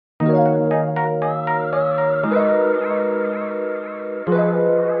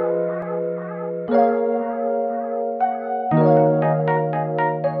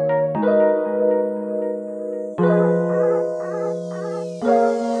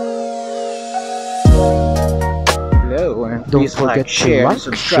Don't forget to like, share,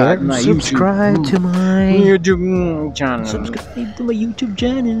 subscribe to my YouTube channel. subscribe to my YouTube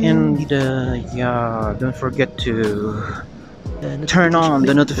channel. And yeah, don't forget to turn on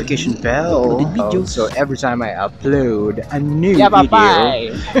the notification bell. So every time I upload a new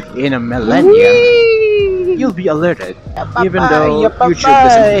video in a millennia, you'll be alerted, even though YouTube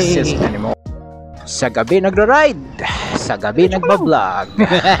doesn't exist anymore. Sa gabi nagra-ride, sa gabi nagba-vlog.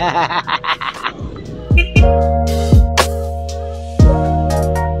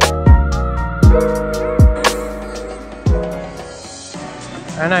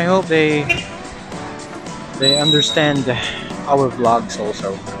 And I hope they understand our vlogs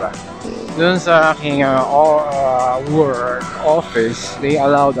also, diba? Dun sa aking work office, they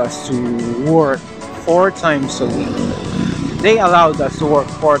allowed us to work 4 times a week. They allowed us to work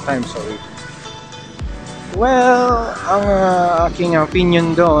 4 times a week. Well, ang aking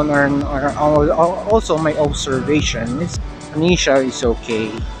opinion doon, or also my observation, is Anisha is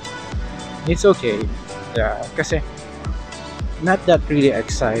okay. It's okay. Yeah, kasi not that really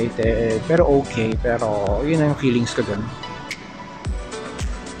excited, pero okay. Pero yun ang feelings ko doon.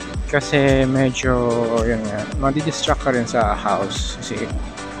 Kasi medyo, yun nga, madidistract ka rin sa house. Kasi,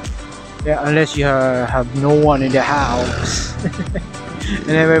 yeah, unless you have no one in the house.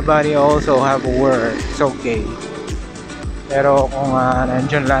 And everybody also have work, it's okay. Pero kung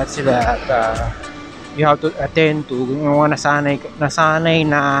nandyan lahat sila at you have to attend to yung mga nasanay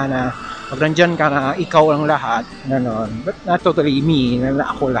na pag nandyan ka na ikaw ang lahat, ganon. But not totally me, na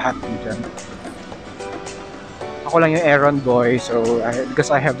ako lahat dyan. Ako lang yung errand boy, so because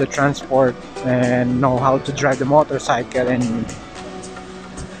I have the transport and know how to drive the motorcycle and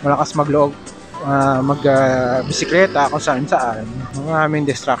malakas bisikleta kung saan. Maraming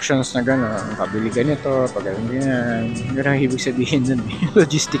distractions na gano'n. Pabili ganito, pag ganyan. Ganun ang ibig sabihin nun eh.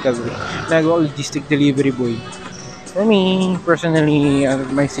 Logistical. Nagawa logistic delivery boy. For me, personally,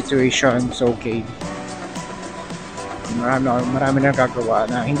 my situation is okay. Marami na nagagawa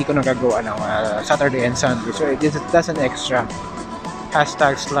na hindi ko nagagawa ng Saturday and Sunday. So that's an extra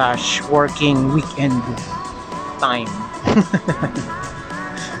 #/working weekend time.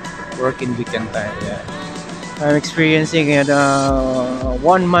 Working weekend time, yeah. I'm experiencing it 1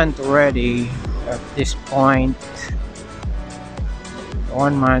 month already at this point.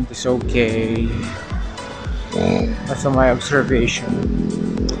 1 month is okay. That's my observation.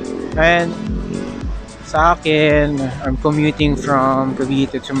 And sa akin, I'm commuting from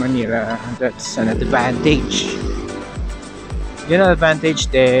Cavite to Manila. That's an advantage. Yun ang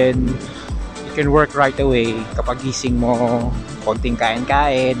advantage din. You can work right away kapag gising mo, konting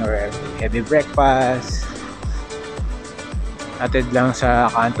kain-kain or heavy breakfast. Atid lang sa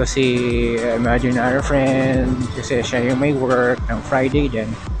kanto si imaginary friend kasi siya yung may work ng Friday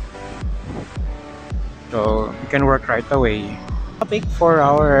din. So you can work right away. Topic for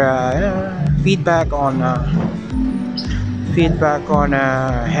our feedback on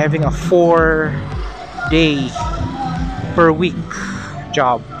having a 4-day per week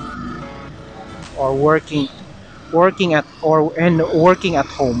job or working at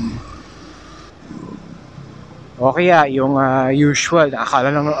home. Okay, yung usual,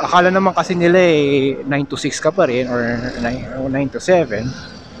 akala naman kasi nila 9 to 6 ka pa rin or 9 to 7.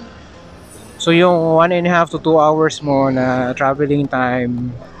 So yung 1.5 to 2 hours mo na traveling time,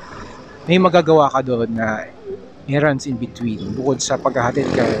 may magagawa ka doon na errands in between. Bukod sa paghahatid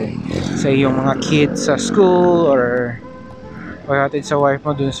ka sa iyong mga kids sa school or paghahatid sa wife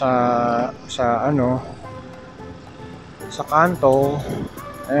mo doon sa kanto.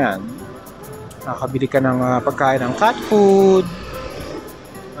 Ayan. Nakakabili ka ng pagkain ng cat food.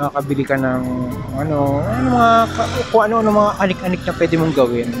 Nakakabili ka ng kung ano mga anik-anik na pwede mong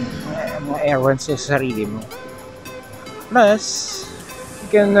gawin. Mga errands sa sarili mo. Plus, you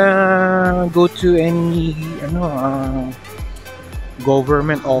can go to any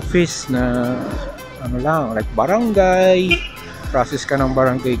government office na like barangay, process ka ng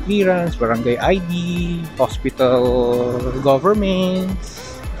barangay clearance, barangay ID, hospital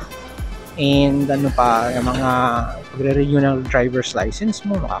governments, and yung mga pagre-renew ng driver's license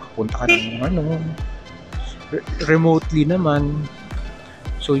mo, makakapunta ka ng remotely naman.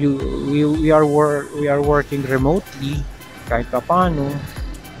 So we are working remotely kahit pa paano.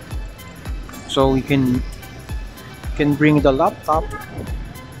 So we can bring the laptop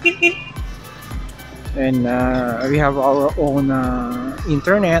and we have our own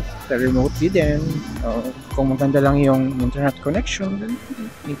internet remotely din. Kung maganda lang yung internet connection, then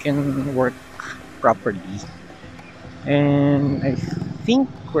we can work properly. And I think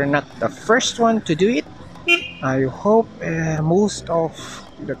we're not the first one to do it. I hope most of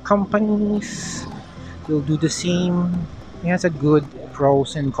the companies will do the same. It has a good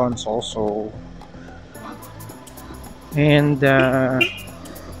pros and cons also. And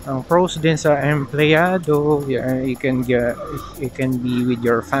ang pros din sa empleyado, you can get, you can be with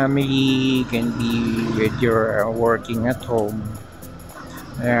your family, you can be with your working at home.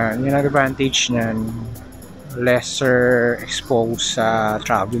 Ayan, yung advantage niyan, lesser exposed sa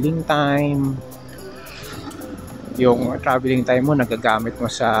traveling time. Yung traveling time mo nagagamit mo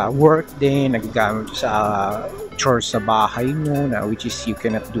sa work din, nagagamit mo sa chores sa bahay mo, na which is you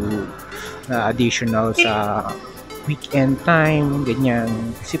cannot do na additional sa weekend time, ganyan.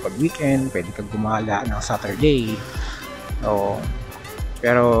 Kasi pag weekend, pwede kang gumala ng Saturday. So,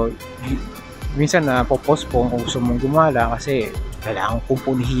 pero minsan na postpone kung gusto mong gumala kasi kailangan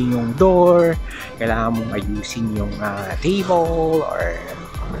kumpunihin yung door, kailangan mong ayusin yung table, or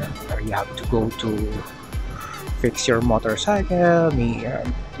you have to go to fix your motorcycle, may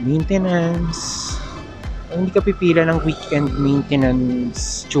maintenance. Hindi ka pipila ng weekend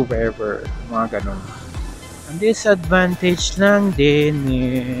maintenance, whoever, mga ganun. Ang disadvantage lang din,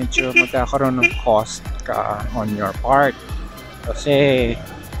 medyo magkakaroon ng cost ka on your part. Kasi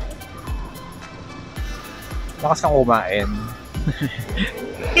lakas kang kumain.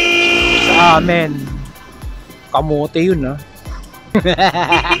 Sa amin, kamote yun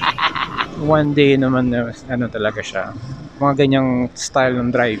One day naman na ano talaga siya. Mga ganyang style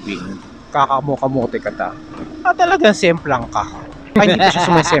ng driving. Kakamo-kamote ka ta. Talagang semplang ka. Hindi pa siya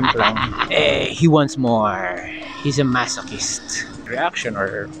sumisemplang. He wants more. He's a masochist. Reaction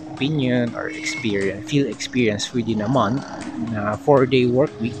or opinion or experience, feel experience within a month na 4-day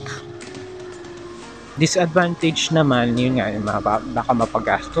work week. Disadvantage naman, yun nga, baka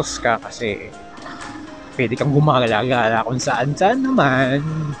mapagastos ka kasi pwede kang gumagala-gala kung saan-saan naman.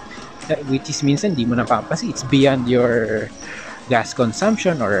 Which is minsan di mo napapasi. It's beyond your gas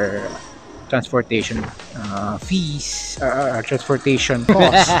consumption or transportation fees, transportation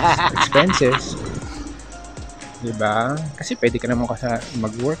costs, expenses. Diba? Kasi pwede ka naman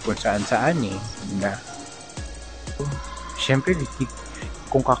mag-work kung saan-saan diba? Siyempre,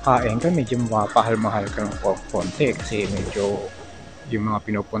 kung kakain ka, medyo mapahal-mahal ka ng konti kasi medyo yung mga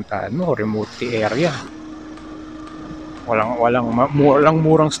pinupuntahan mo, remote area. Walang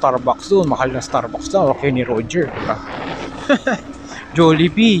murang Starbucks doon, mahal na Starbucks doon, okay ni Roger, diba?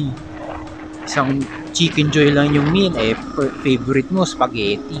 Jollibee, isang chicken joy lang yung meal, favorite mo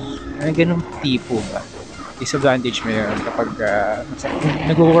spaghetti, ganun tipo ba? Disadvantage mo yun kapag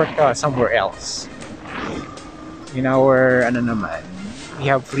nag-work ka somewhere else. In our naman, we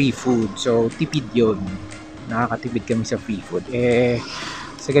have free food, so tipid yun, nakakatipid kami sa free food.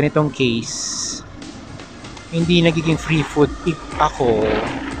 Sa ganitong case, hindi nagiging free food if ako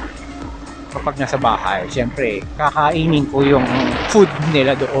kapag nasa bahay. Siyempre, kakainin ko yung food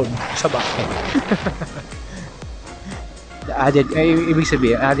nila doon sa bahay. Ibig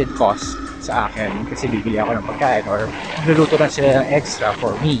sabihin, added cost sa akin kasi bibili ako ng pagkain or luluto lang sila ng extra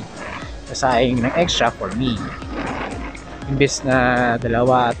for me. Sasayang ng extra for me. Imbes na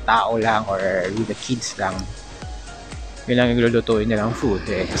dalawa tao lang or with the kids lang, yun lang yung lulutuin nilang food,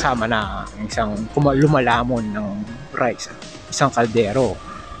 kasama na isang lumalamon ng rice at isang kaldero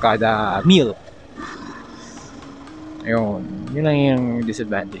kada meal. Yun lang yung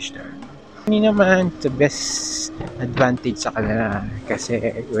disadvantage na. Hindi naman the best advantage sa kanila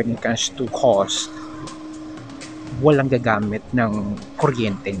kasi when it comes to cost, walang gagamit ng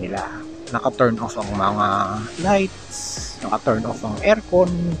kuryente nila. Naka-turn off ang mga lights, naka-turn off ang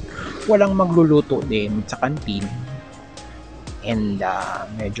aircon, walang magluluto din sa canteen. And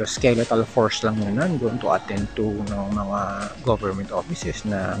medyo skeletal force lang yun nandun to attend to ng mga government offices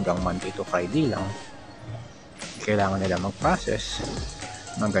na hanggang Monday to Friday lang kailangan nila mag-process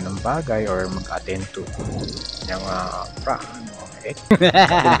ng ganung bagay or mag-attend to ng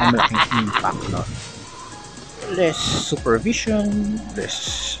malaking impact, no? Less supervision,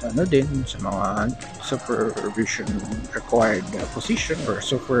 less din sa mga supervision required position or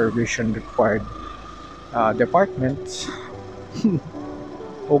supervision required departments.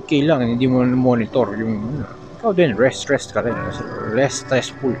 Okay lang, hindi mo monitor yung ikaw din, rest ka rin, less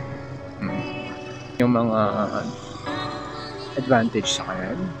stressful. Yung mga advantage sa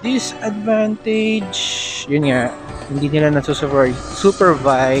kanya. Disadvantage, yun nga, hindi nila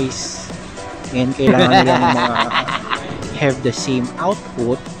supervise and kailangan nilang have the same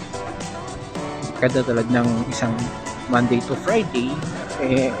output kada talad ng isang Monday to Friday.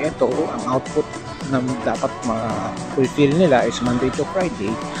 Ito, ang output na dapat ma-fulfill nila is Monday to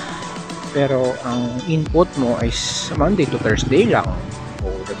Friday, pero ang input mo is Monday to Thursday lang.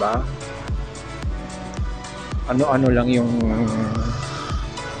 Diba? Ano lang yung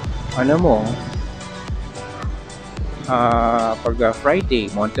mo, Pag Friday,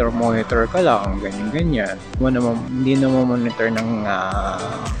 monitor ka lang, ganyan-ganyan. Hindi na monitor ng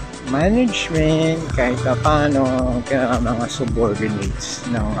management, kahit paano, kaya mga subordinates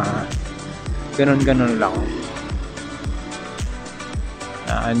ng ganun-ganun lang.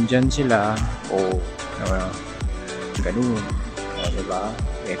 Andyan sila, ganun. Diba?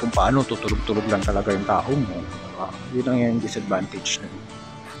 Kung paano, tutulog-tulog lang talaga yung tao mo. Yun lang yung disadvantage nun.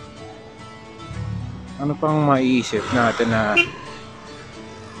 Ano pang maiisip natin na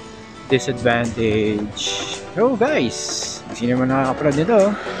disadvantage? Oh guys, sino man nakaka-upload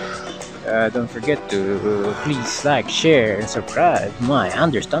nito, don't forget to please like, share, and subscribe my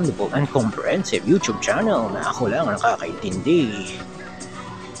understandable and comprehensive YouTube channel na ako lang ang nakakaintindi.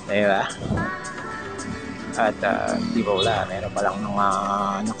 Diba? At di ba wala, meron palang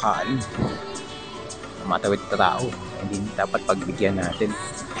nakain na matawid na tao, hindi dapat pagbigyan natin.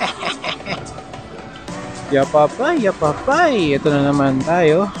 Yapapay, ito na naman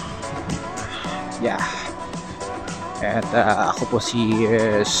tayo. Yeah. At ako po si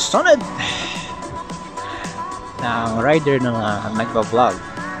Sonad, ng rider ng nagba-vlog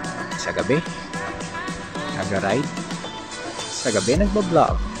sa gabi. Nag-ride sa gabi,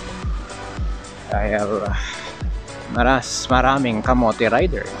 nagba-vlog. Kaya maraming kamote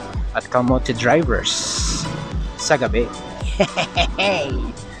rider at kamote drivers sa gabi.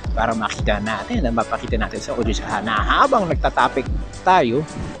 Para makita natin, mapakita natin sa audience na habang nagtatapik tayo,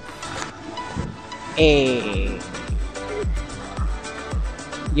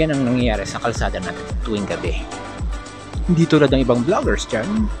 yan ang nangyayari sa kalsada natin tuwing gabi. Hindi tulad ng ibang vloggers dyan,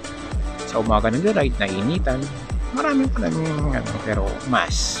 sa umaga nag-ride, nainitan, maraming pa lang pero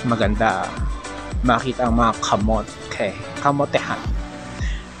mas maganda makita ang mga kamotehan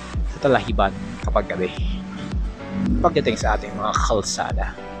sa talahiban kapag gabi pagdating sa ating mga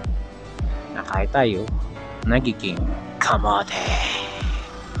kalsada na kahit tayo nagiging kamote.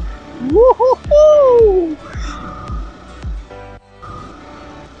 Woohoo!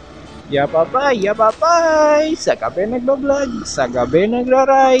 Yapapay! Sa gabi nagbablog, sa gabi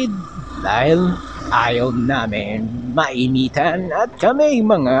nagra-ride dahil ayaw namin mainitan at kami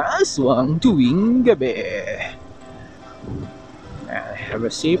mga aswang tuwing gabi. Have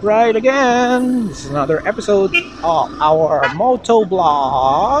a safe ride again. This is another episode of our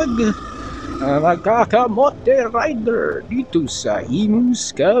Motovlog. Nagkakamote rider dito sa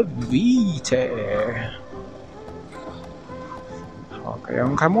Imus, Cavite. Huwag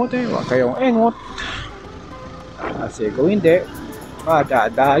kayong kamote, huwag kayong engot. Kasi kung hindi,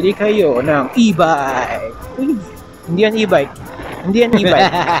 madadali kayo ng e-bike. Hindi yan e-bike. Hindi yan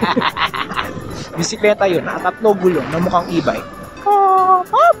e-bike. Bisikleta yun, nakatatlo gulong na mukhang e-bike.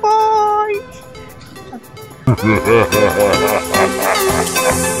 Bye-bye!